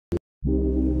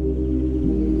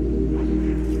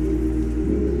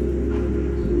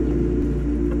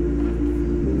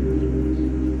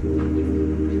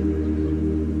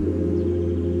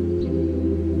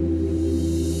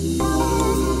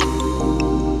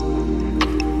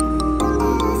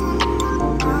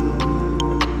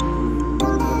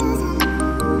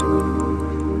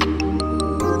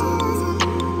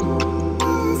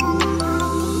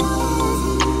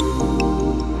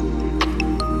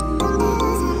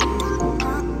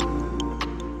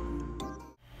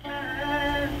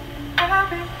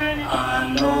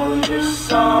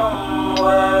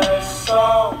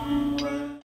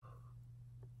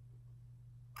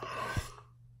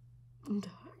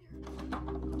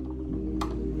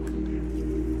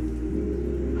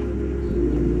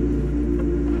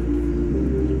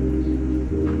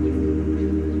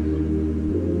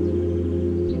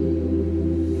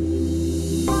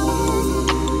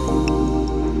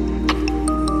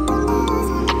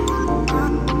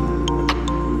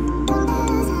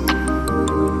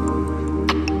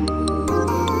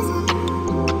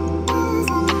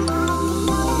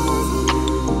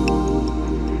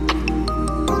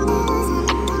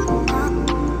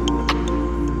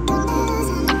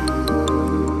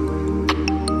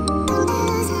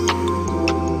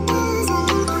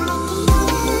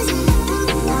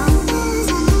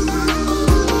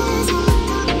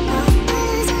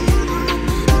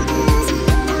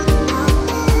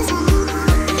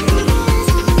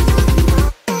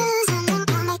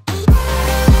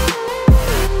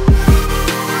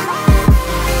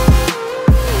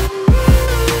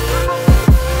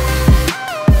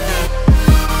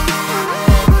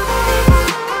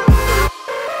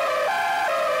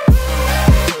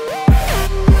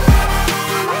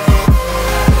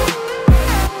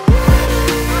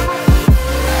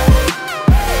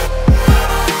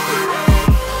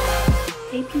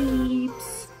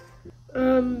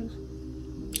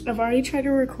I've already tried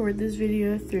to record this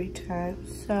video 3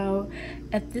 times, so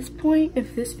at this point,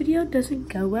 if this video doesn't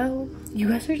go well, you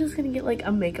guys are just gonna get like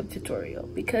a makeup tutorial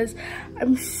because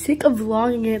I'm sick of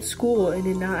vlogging at school and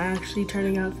it not actually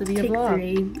turning out to be a vlog.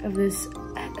 Take 3 of this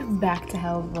back to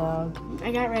hell vlog.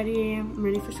 I got ready, I'm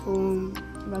ready for school,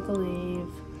 I'm about to leave.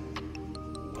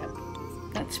 Yep,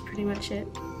 that's pretty much it.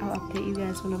 I'll update you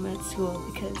guys when I'm at school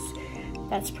because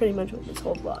that's pretty much what this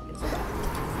whole vlog is about.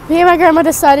 Me and my grandma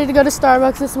decided to go to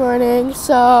Starbucks this morning,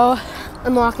 so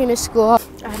I'm walking to school.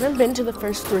 I haven't been to the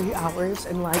first 3 hours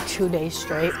in like 2 days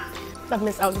straight. I've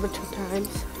missed algebra 2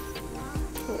 times.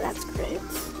 That's great.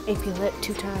 AP Lit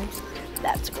 2 times.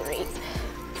 That's great.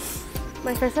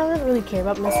 My first time I don't really care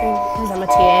about missing because I'm a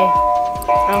TA.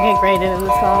 I don't get graded in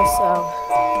this class, so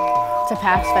it's a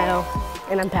pass-fail,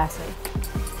 and I'm passing.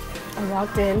 I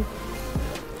walked in,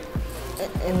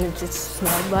 and it just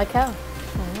smelled like hell.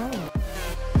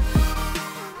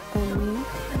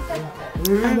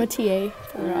 I'm a TA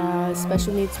for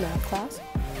special needs math class.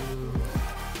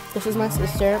 This is my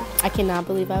sister. I cannot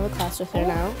believe I have a class with her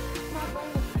now.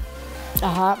 A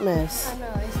hot mess. I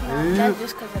know, it's not that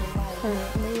just because of Her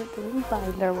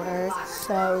binder work,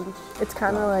 so it's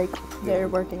kind of like they're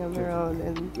working on their own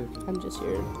and I'm just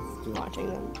here watching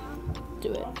them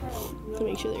do it to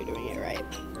make sure they're doing it right.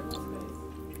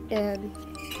 And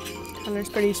Connor's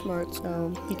pretty smart,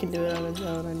 so he can do it on his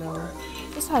own, I know.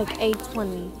 It's like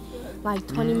 8:20. Like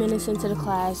 20 minutes into the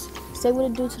class. Say what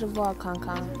it do to the vlog, Con.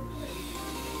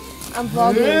 I'm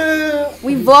vlogging.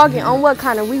 We vlogging. On what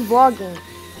kind of? We vlogging.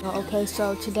 Okay,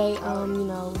 so today, you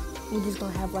know, we're just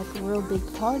gonna have like a real big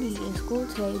party in school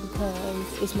today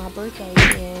because it's my birthday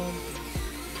and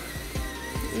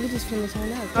we just finna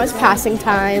turn up. Now it's passing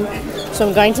time, so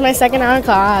I'm going to my second hour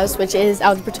class, which is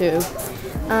algebra 2.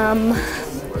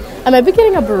 I might be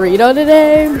getting a burrito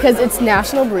today because it's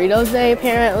National Burritos Day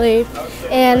apparently.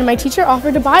 And my teacher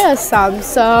offered to buy us some,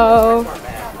 so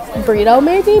burrito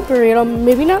maybe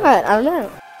not, I don't know.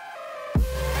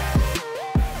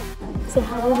 So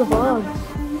how was the vlog?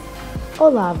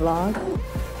 Hola vlog.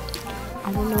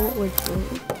 I don't know what we're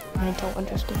doing. I don't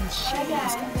understand shit.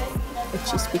 If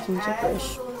she's speaking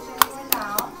gibberish.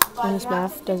 And this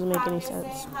math doesn't make any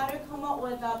sense. I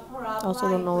also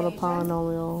don't know what a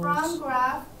polynomial is.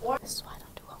 This is why I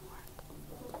don't do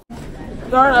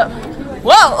homework. Guard up.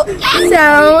 Whoa!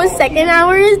 So, second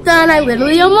hour is done. I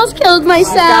literally almost killed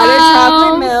myself. I got a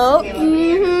chocolate milk.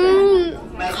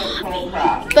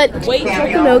 But wait,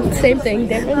 chocolate milk, same thing.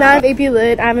 Different. Now I have AP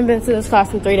Lit. I haven't been to this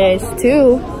class in 3 days.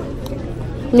 2.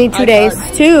 Need 2 days.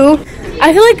 2.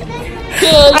 I feel like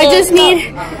I just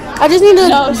need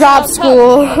to drop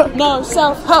school. No,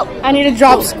 self-help. I need to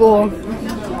drop school.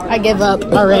 I give up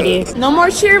already. No more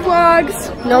cheer vlogs.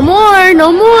 No more.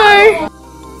 No more.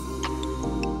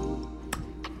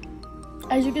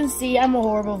 As you can see, I'm a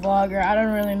horrible vlogger. I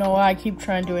don't really know why I keep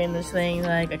trying doing this thing.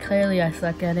 Like, clearly I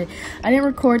suck at it. I didn't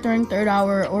record during 3rd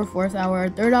hour or 4th hour.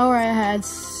 3rd hour I had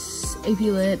AP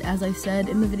Lit, as I said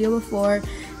in the video before.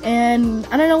 And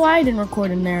I don't know why I didn't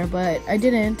record in there, but I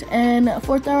didn't. And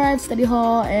 4th hour I had study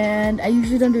hall, and I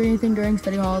usually don't do anything during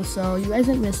study hall, so you guys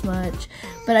didn't miss much.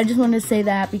 But I just wanted to say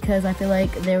that because I feel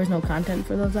like there was no content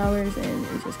for those hours, and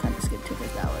it just kind of skipped to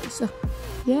 5th hour, so.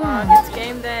 Yeah. It's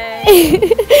game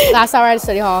day. Last hour I had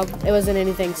study hall. It wasn't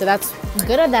anything, so that's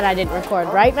good that I didn't record,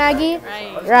 right, Maggie?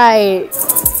 Right. Right.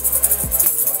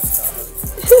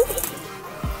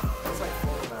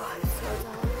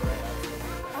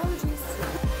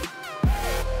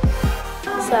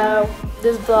 So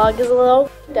this vlog is a little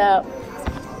dope,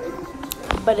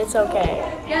 but it's okay.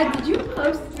 Yeah, did you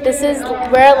post? This is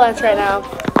we're at lunch right now.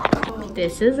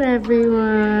 This is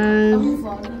everyone.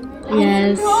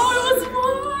 Yes.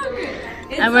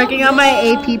 I'm working on my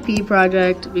APP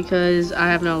project because I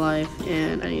have no life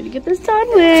and I need to get this done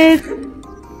with.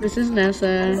 This is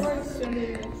Nessa.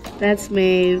 That's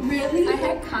Maeve.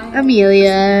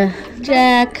 Amelia.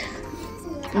 Jack.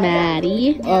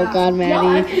 Maddie. Oh god,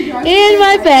 Maddie. And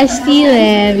my bestie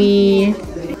Lammy.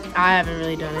 I haven't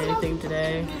really done anything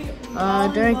today.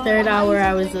 During 3rd hour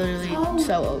I was literally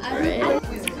so over it.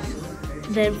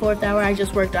 Then 4th hour, I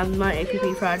just worked on my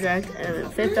APP project, and then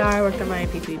 5th hour, I worked on my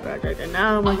APP project, and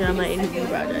now I'm working on my APP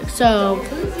project. So,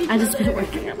 I just been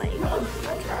working on my APP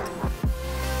project.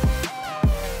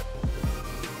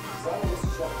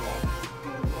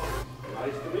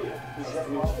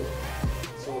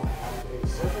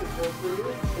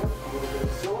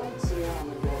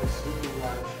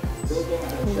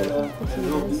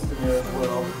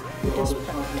 we just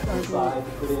prepped our meat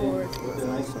for tomorrow. So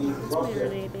it's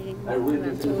marinating, and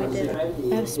that's what we did.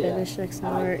 I have Spanish next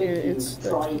hour, and it's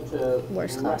the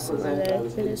worst class of my day.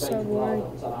 It is so boring,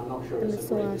 and it's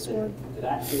the last one. It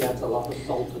actually adds a lot of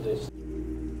salt to this.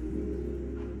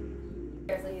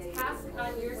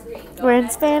 We're in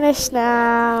Spanish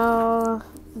now.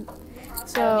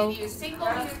 So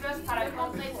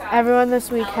everyone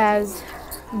this week has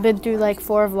been through like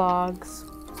 4 vlogs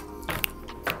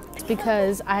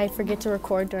because I forget to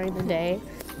record during the day,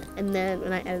 and then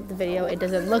when I edit the video it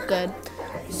doesn't look good.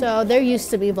 So they're used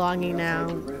to me vlogging now.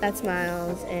 That's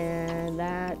Miles and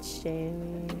that's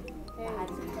Jamie.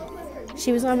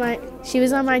 She was on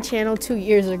my channel 2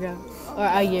 years ago. Or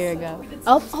a year ago.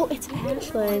 Oh, it's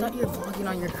Ashley. I thought you were vlogging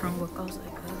on your Chromebook. I was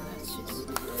like, oh, that's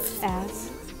just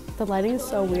ass. The lighting is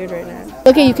so weird right now.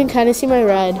 Okay, you can kind of see my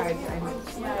red.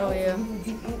 Oh yeah.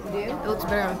 It looks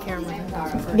better on camera.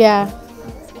 Yeah.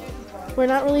 We're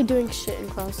not really doing shit in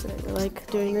class today. We're like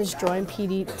doing this drawing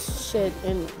PD shit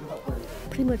and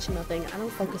pretty much nothing. I don't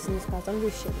focus in this class. I don't do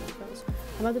shit in this class.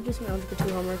 I'm about to do some Algebra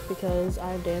 2 homework because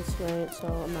I have dance tonight, so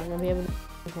I'm not going to be able to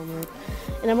do homework.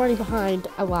 And I'm already behind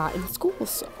a lot in school,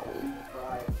 so.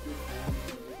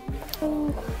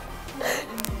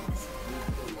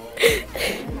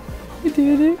 You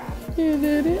did it. You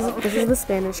did it. This is the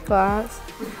Spanish class.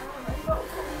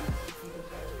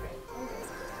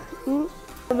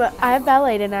 But I have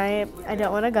ballet tonight. I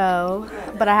don't want to go,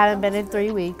 but I haven't been in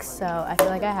 3 weeks, so I feel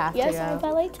like I have to go. Yes, I have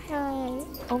ballet tonight.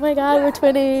 Oh my God, we're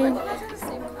twinning.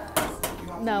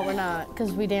 No, we're not,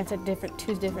 because we dance at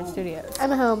two different studios.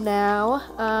 I'm home now.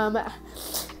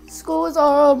 School is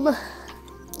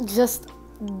just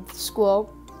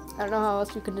school. I don't know how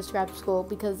else you can describe school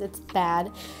because it's bad.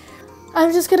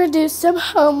 I'm just gonna do some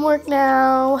homework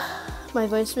now. My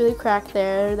voice really cracked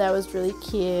there. That was really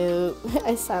cute.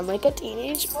 I sound like a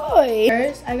teenage boy.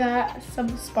 First, I got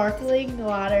some sparkling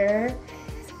water.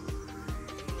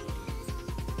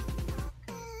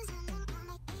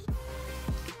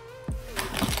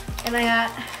 And I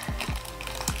got,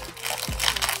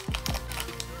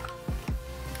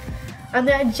 on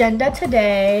the agenda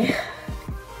today,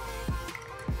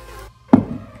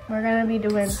 we're gonna be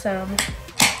doing some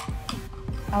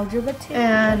Algebra 2.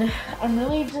 And I'm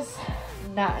really just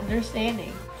not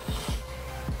understanding.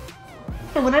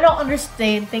 And when I don't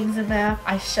understand things in math,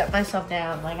 I shut myself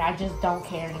down. Like, I just don't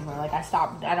care anymore. Like, I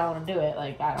stopped. I don't want to do it.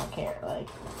 Like, I don't care. Like,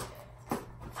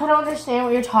 if I don't understand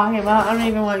what you're talking about, I don't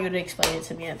even want you to explain it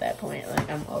to me at that point. Like,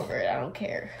 I'm over it. I don't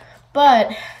care.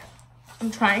 But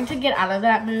I'm trying to get out of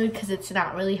that mood because it's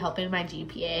not really helping my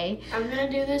GPA. I'm going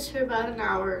to do this for about an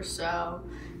hour or so.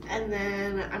 And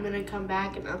then I'm going to come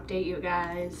back and update you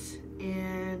guys.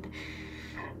 And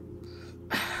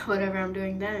whatever I'm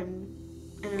doing then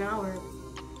in an hour.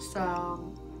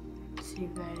 So, see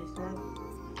you guys then.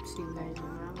 See you guys in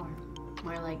an hour.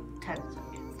 More like 10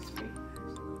 seconds.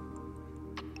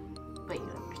 But you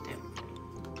understand.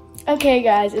 Okay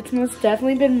guys, it's most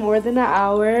definitely been more than an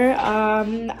hour.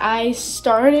 I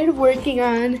started working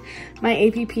on my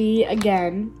APP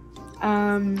again.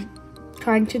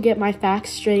 Trying to get my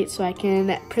facts straight so I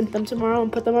can print them tomorrow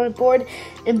and put them on a board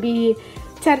and be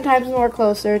 10 times more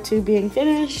closer to being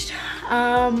finished.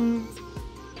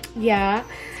 Yeah.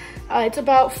 It's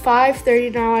about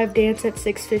 5:30 now. I've danced at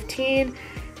 6:15.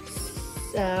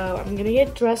 So I'm gonna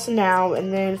get dressed now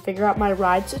and then figure out my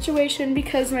ride situation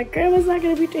because my grandma's not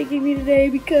gonna be taking me today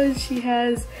because she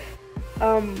has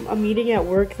a meeting at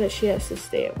work that she has to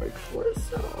stay at work for.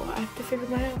 So I have to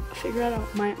figure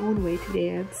out my own way to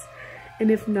dance. And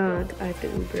if not, I have to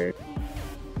Uber.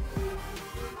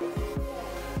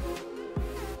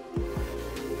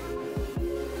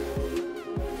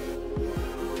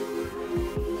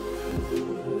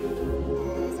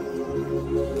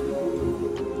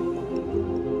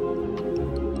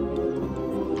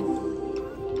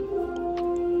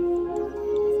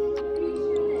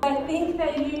 I think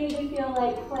that you need to feel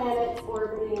like planets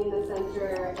orbiting the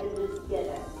center and just get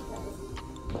it.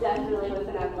 Definitely with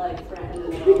an athletic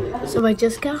friend. So I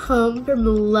just got home from a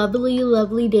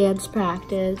lovely dance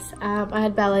practice. I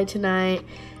had ballet tonight,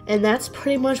 and that's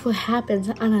pretty much what happens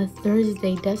on a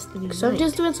Thursday Destiny night. So I'm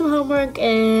just doing some homework,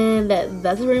 and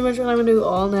that's pretty much what I'm gonna do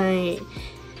all night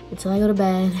until I go to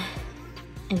bed,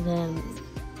 and then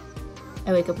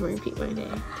I wake up and repeat my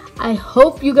day. I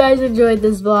hope you guys enjoyed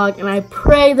this vlog, and I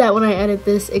pray that when I edit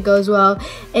this, it goes well.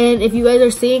 And if you guys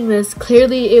are seeing this,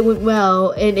 clearly it went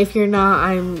well. And if you're not,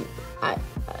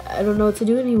 I don't know what to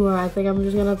do anymore. I think I'm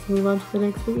just gonna have to move on to the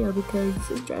next video because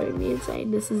this is driving me insane.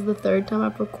 This is the 3rd time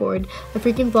I've recorded a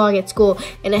freaking vlog at school,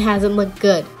 and it hasn't looked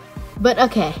good. But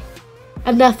okay,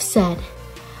 enough said.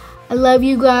 I love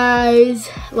you guys.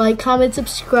 Like, comment,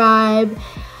 subscribe.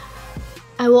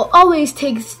 I will always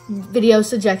take video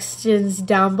suggestions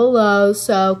down below,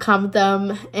 so comment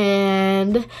them.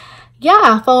 And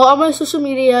yeah, follow all my social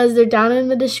medias. They're down in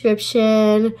the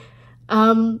description.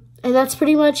 And that's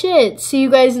pretty much it. See you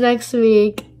guys next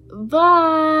week.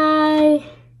 Bye.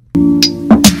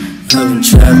 I'm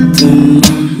trapped in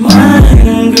my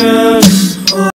mind, girl.